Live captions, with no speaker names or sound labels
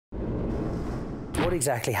what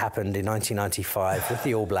exactly happened in 1995 with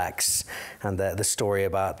the All Blacks and the story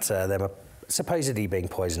about them supposedly being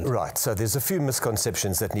poisoned? Right, so there's a few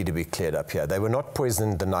misconceptions that need to be cleared up here. They were not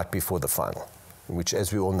poisoned the night before the final, which,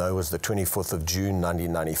 as we all know, was the 24th of June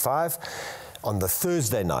 1995. On the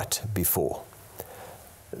Thursday night before,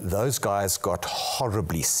 those guys got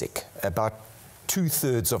horribly sick. About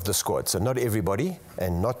 2/3 of the squad, so not everybody,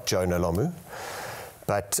 and not Joe Nolomu,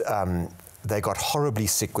 but they got horribly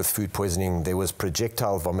sick with food poisoning. There was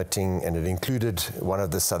projectile vomiting, and it included one of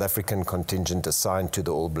the South African contingent assigned to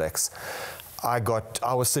the All Blacks. I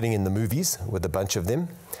was sitting in the movies with a bunch of them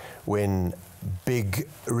when big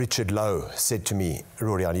Richard Lowe said to me,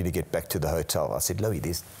 "Rory, I need to get back to the hotel." I said, "Lowe,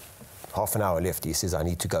 there's half an hour left." He says, "I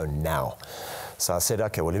need to go now." So I said,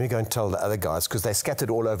 "Okay, well, let me go and tell the other guys," because they scattered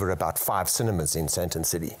all over about 5 cinemas in Sandton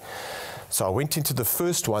City. So I went into the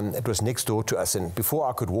first one. It was next door to us, and before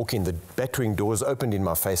I could walk in, the battering doors opened in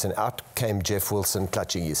my face, and out came Jeff Wilson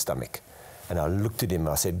clutching his stomach. And I looked at him,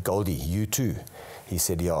 I said, "Goldie, you too?" He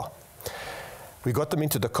said, "Yeah." We got them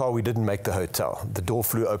into the car. We didn't make the hotel. The door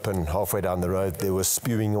flew open halfway down the road. There was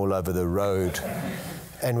spewing all over the road.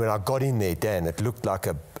 And when I got in there, Dan, it looked like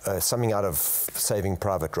something out of Saving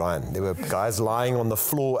Private Ryan. There were guys lying on the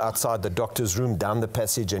floor outside the doctor's room down the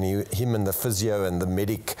passage, and him and the physio and the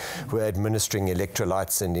medic were administering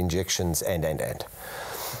electrolytes and injections and.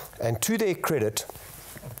 And to their credit,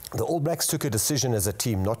 the All Blacks took a decision as a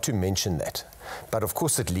team not to mention that. But of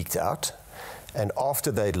course it leaked out. And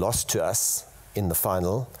after they'd lost to us in the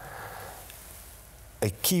final, a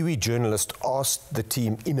Kiwi journalist asked the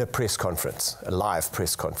team in a press conference, a live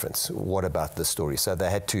press conference, what about this story? So they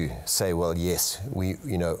had to say, well, yes, we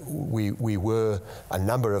were, a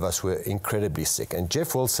number of us were incredibly sick. And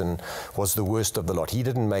Jeff Wilson was the worst of the lot. He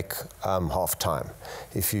didn't make half time.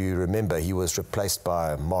 If you remember, he was replaced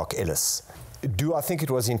by Mark Ellis. Do I think it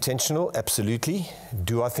was intentional? Absolutely.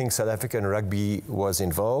 Do I think South African rugby was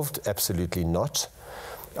involved? Absolutely not.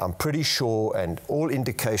 I'm pretty sure, and all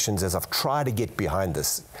indications as I've tried to get behind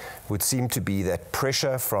this, would seem to be that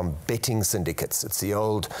pressure from betting syndicates. It's the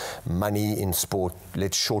old money in sport,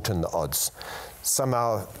 let's shorten the odds.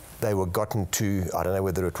 Somehow they were gotten to, I don't know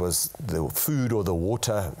whether it was the food or the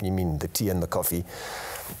water, you mean the tea and the coffee,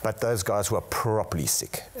 but those guys were properly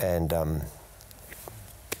sick. And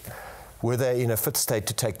were they in a fit state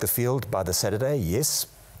to take the field by the Saturday? Yes.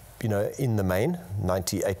 You know, in the main,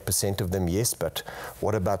 98% of them, yes, but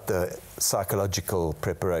what about the psychological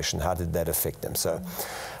preparation? How did that affect them? So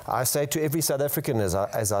I say to every South African, as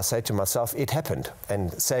I say to myself, it happened.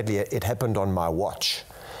 And sadly, it happened on my watch.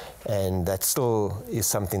 And that still is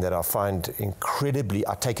something that I find incredibly,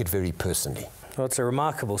 I take it very personally. Well, it's a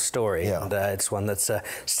remarkable story, yeah. And it's one that's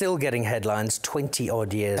still getting headlines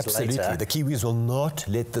 20-odd years later. Absolutely. The Kiwis will not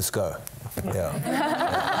let this go. Yeah.